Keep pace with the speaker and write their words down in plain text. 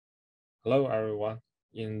Hello everyone.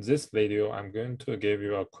 In this video, I'm going to give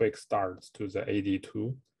you a quick start to the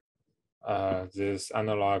AD2, this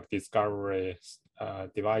analog discovery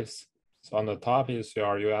device. So on the top is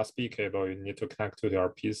your USB cable. You need to connect to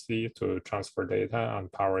your PC to transfer data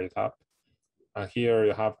and power it up. And here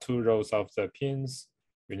you have two rows of the pins.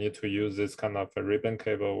 You need to use this kind of a ribbon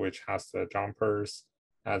cable, which has the jumpers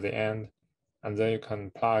at the end. And then you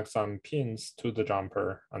can plug some pins to the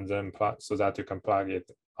jumper and then plug so that you can plug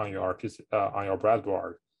it on your PC, on your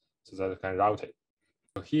breadboard so that you can route it.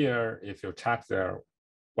 So here, if you check their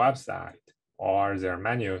website or their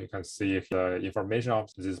menu, you can see the information of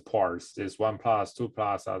these ports. This 1+,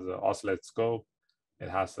 2+ as the oscilloscope. It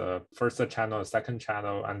has a first channel, second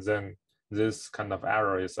channel, and then this kind of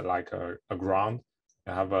arrow is like a ground.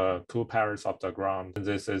 You have two pairs of the ground.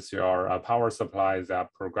 This is your power supply that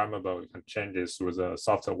programmable. You can change it through the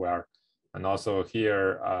software. And also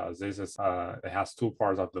here, this is it has two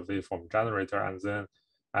parts of the waveform generator, and then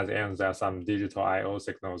at the end, there are some digital I/O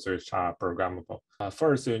signals which are programmable.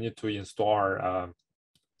 First, you need to install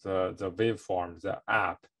the waveform, the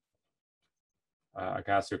app. I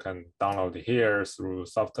guess you can download it here through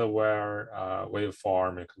software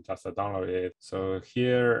waveform. You can just download it. So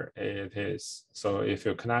here it is. So if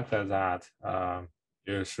you connect that,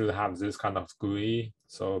 you should have this kind of GUI.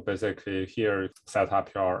 So basically here, set up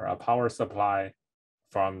your power supply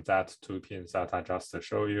from that two pins that I just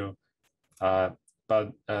showed you.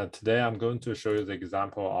 But today I'm going to show you the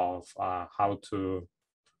example of how to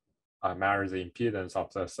measure the impedance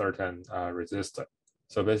of a certain resistor.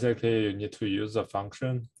 So basically, you need to use a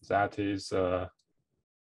function that is the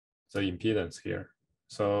impedance here.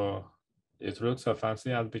 So it looks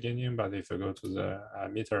fancy at the beginning, but if you go to the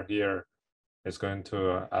meter here, it's going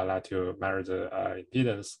to let you measure the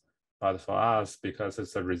impedance. But for us, because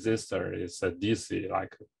it's a resistor, it's a DC,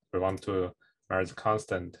 like we want to measure the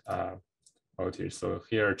constant voltage. So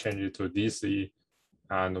here, change it to DC,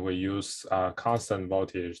 and we use constant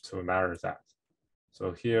voltage to measure that.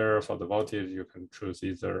 So here for the voltage, you can choose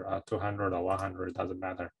either 200 or 100, doesn't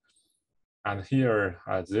matter. And here,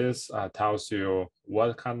 this tells you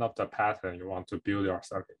what kind of the pattern you want to build your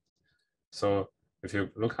circuit. So if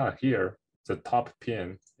you look at here, the top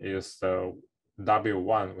pin is the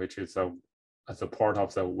W1, which is the port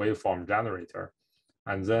of the waveform generator.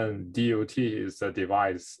 And then DUT is the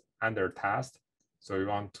device under test. So you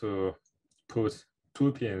want to put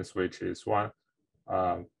two pins, which is one,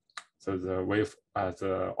 so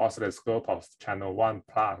the oscilloscope of channel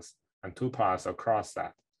 1+ and 2+ across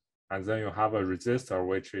that. And then you have a resistor,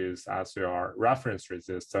 which is as your reference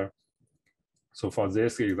resistor. So for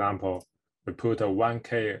this example, we put a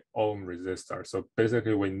 1K ohm resistor. So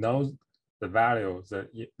basically we know the value, the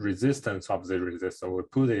resistance of the resistor, we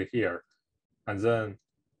put it here, and then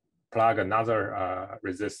plug another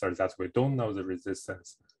resistor that we don't know the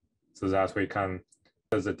resistance, so that we can,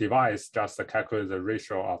 the device just calculate the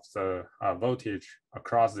ratio of the voltage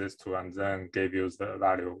across these two, and then give you the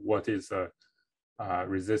value, what is the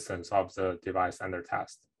resistance of the device under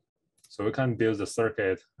test. So we can build the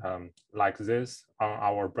circuit like this on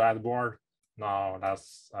our breadboard. Now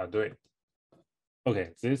let's do it. Okay,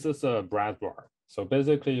 this is a breadboard. So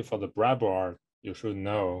basically for the breadboard, you should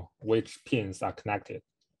know which pins are connected.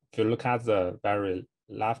 If you look at the very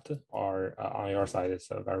left, or on your side, it's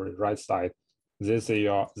the very right side, this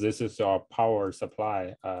is your power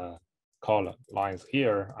supply column. Lines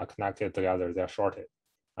here are connected together, they're shorted.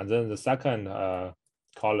 And then the second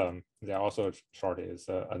column, they're also shorted, is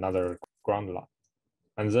another ground line.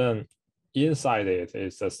 And then inside it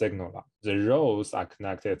is a signal line. The rows are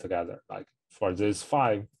connected together. Like for these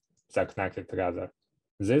 5, they're connected together.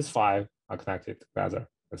 These 5 are connected together.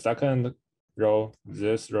 The second row,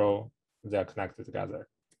 this row, they're connected together.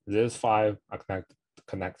 These 5 are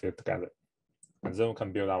connected together. And then we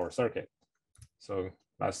can build our circuit. So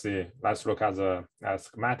let's see, let's look at the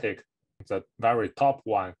schematic. The very top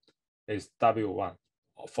one is W1.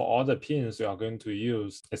 For all the pins you are going to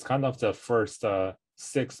use, it's kind of the first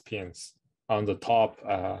 6 pins on the top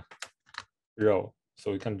row.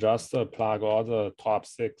 So we can just plug all the top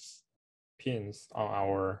 6 pins on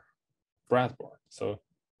our breadboard. So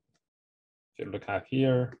if you look at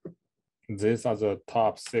here, these are the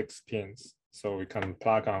top 6 pins. So we can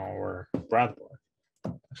plug on our breadboard.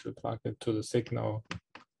 I should plug it to the signal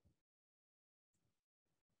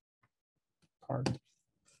part.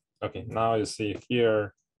 Okay, now you see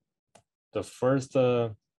here, the first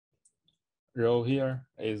row here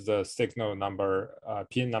is the signal number,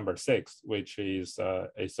 pin number 6, which is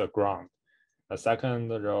a ground. The second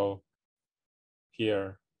row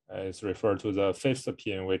here is referred to the 5th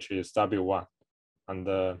pin, which is W1,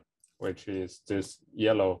 and which is this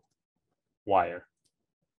yellow wire.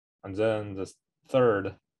 And then the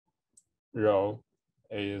third row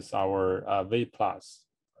is our V plus,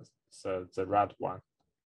 so the red one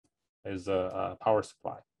is a power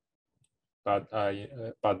supply. But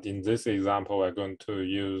in this example, we're going to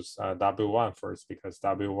use W1 first because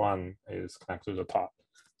W1 is connected to the top.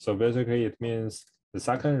 So basically it means the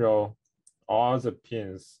second row, all the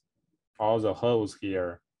pins, all the holes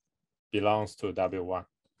here belongs to W1.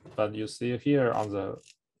 But you see here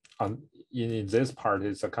in this part,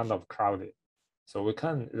 it's a kind of crowded. So we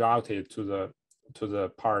can route it to the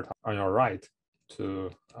part on your right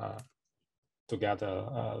to get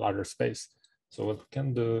a larger space. So what we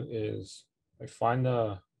can do is we find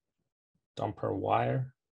a dumper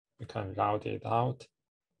wire, we can route it out.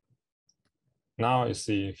 Now you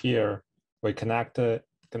see here, we connected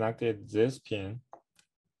this pin,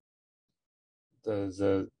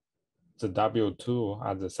 the W2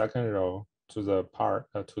 at the second row to the part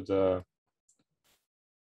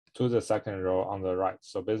to the second row on the right.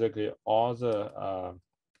 So basically all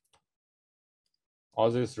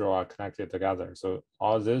these rows are connected together. So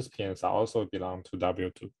all these pins also belong to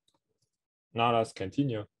W2. Now let's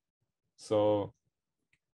continue. So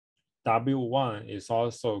W1 is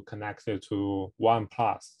also connected to 1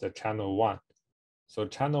 plus, the channel 1. So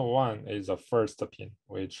channel 1 is the first pin,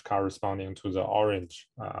 which corresponding to the orange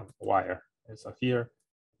wire. So here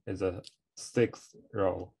is a 6th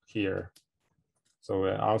row here. So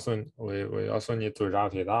we also need to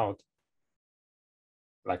route it out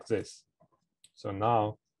like this. So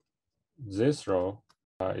now this row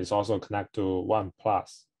is also connected to 1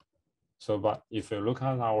 plus. So, but if you look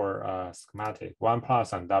at our schematic, 1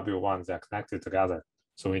 plus and W1, they're connected together.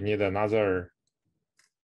 So we need another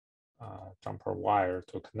jumper wire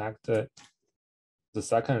to connect the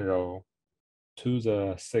second row to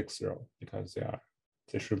the 6th row because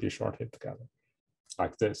they should be shorted together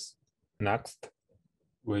like this. Next,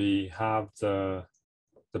 we have the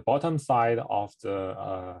bottom side of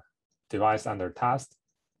the device under test,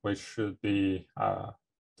 which should be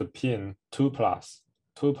the pin 2 plus.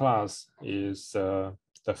 2 plus is the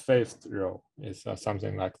 5th row. It's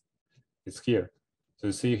something like it's here. So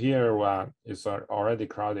you see here when it's already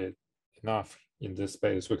crowded enough in this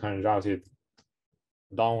space, we can route it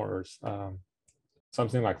downwards,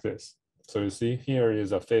 something like this. So you see here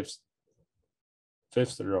is a fifth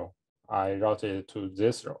row. I routed it to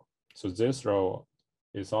this row. So this row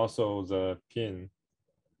is also the pin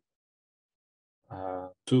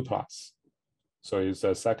 2 plus. So it's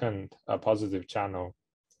the second positive channel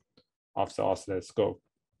of the oscilloscope.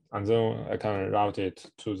 And then I can route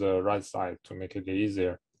it to the right side to make it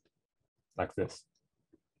easier, like this.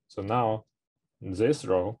 So now this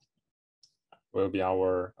row will be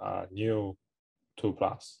our new 2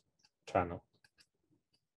 plus channel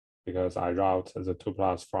because I route the 2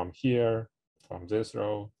 plus from here, from this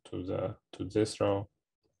row to this row,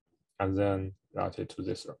 and then route it to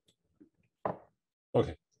this row.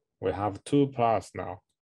 Okay, we have 2 plus now.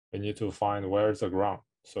 We need to find where's the ground.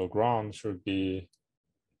 So ground should be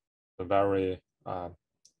the very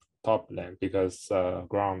top lane because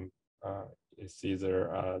ground is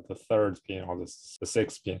either the 3rd pin or the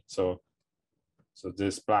 6th pin. So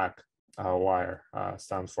this black wire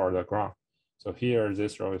stands for the ground. So here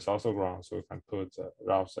this row is also ground, so we can put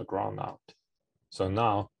route the ground out. So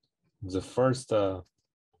now the first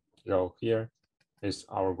row here is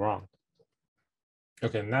our ground.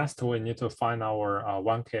 Okay, next we need to find our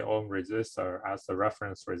 1K ohm resistor as the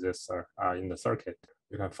reference resistor in the circuit.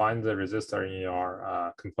 You can find the resistor in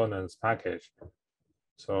your components package.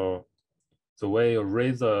 So the way you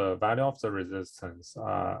raise the value of the resistance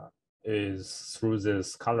is through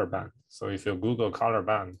this color band. So if you Google color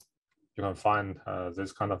band, you can find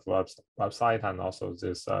this kind of website and also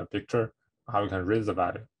this picture, how you can raise the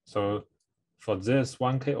value. So for this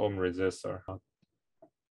 1K ohm resistor,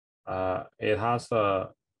 it has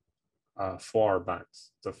 4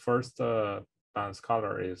 bands. The first band's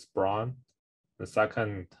color is brown. The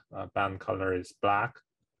second band color is black.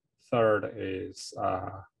 Third is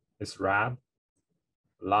red.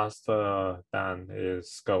 Last band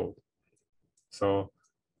is gold. So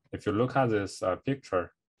if you look at this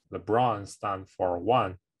picture, the brown stands for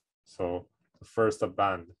 1. So the first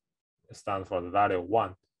band stands for the value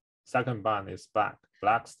 1. Second band is black.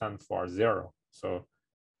 Black stands for 0. So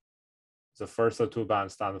the first 2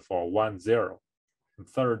 bands stand for 1, 0. The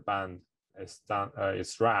third band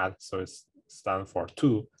is red, so it stands for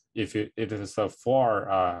 2. If it is a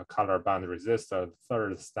 4 color band resistor, the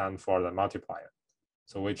third stands for the multiplier.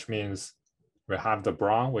 So which means we have the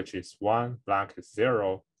brown, which is 1, black is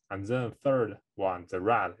 0, and then third one, the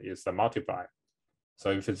red, is the multiplier. So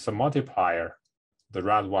if it's a multiplier, the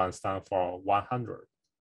red one stands for 100.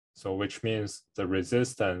 So which means the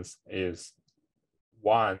resistance is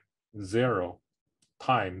 10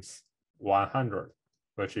 times 100,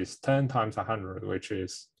 which is 10 times 100, which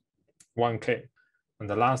is 1K. And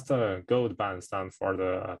the last gold band stands for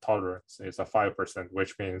the tolerance is a 5%,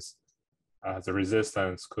 which means the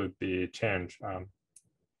resistance could be changed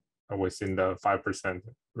within the 5%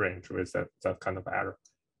 range with that kind of error.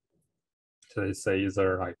 So it's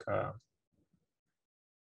either like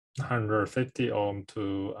 150 ohm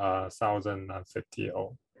to 1050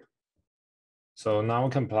 ohm. So now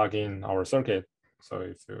we can plug in our circuit. So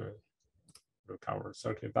if you look our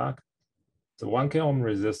circuit back, the 1K ohm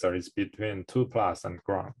resistor is between 2 plus and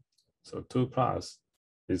ground. So 2 plus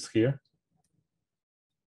is here.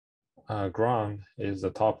 Ground is the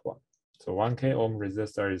top one. So 1K ohm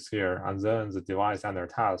resistor is here, and then the device under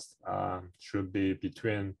test should be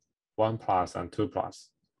between 1 plus and 2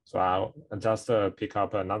 plus. So I'll just pick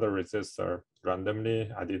up another resistor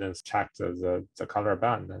randomly. I didn't check the color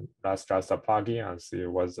band, and let's just plug in and see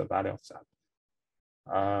what's the value of that.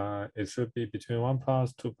 It should be between 1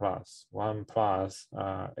 plus, 2 plus. 1 plus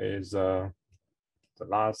is the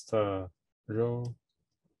last row.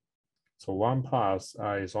 So 1 plus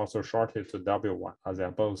is also shorted to W1, as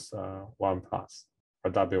they're both 1 plus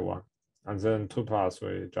or W1. And then 2 plus,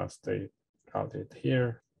 we just out it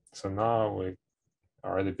here. So now we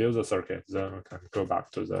already built the circuit. Then we can go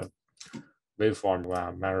back to the waveform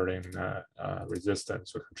while measuring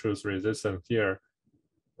resistance. We can choose resistance here.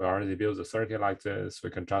 We already built the circuit like this. We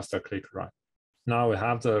can just click run. Now we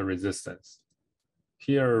have the resistance.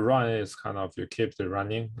 Here, run is kind of you keep the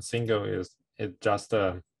running. Single is it just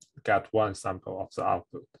get one sample of the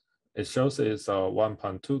output. It shows it's a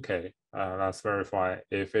 1.2K. Let's verify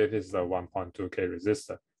if it is a 1.2K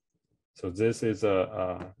resistor. So this is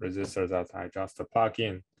a resistor that I just plug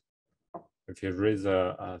in. If you read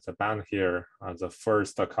the band here, the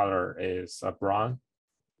first color is brown.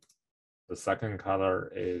 The second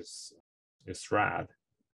color is red,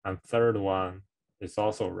 and third one is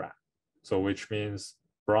also red. So which means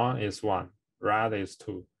brown is 1, red is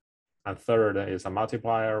 2, and third is a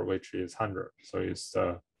multiplier, which is 100. So it's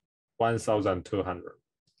 1,200.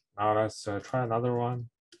 Now let's try another one.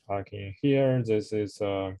 Plug in here. This is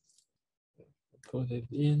put it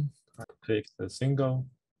in. I click the single.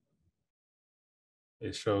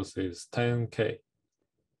 It shows it's 10K.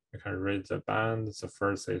 You can read the band. The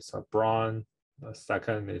first is a brown. The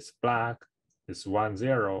second is black. It's 1,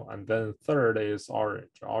 0, and then third is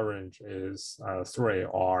orange. Orange is 3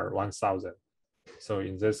 or 1,000. So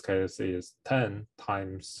in this case, is 10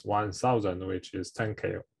 times 1,000, which is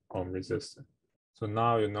 10K ohm resistance. So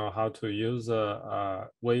now you know how to use a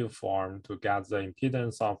waveform to get the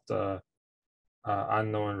impedance of the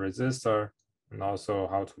unknown resistor, and also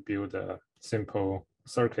how to build a simple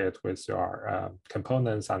circuit with your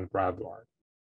components and breadboard.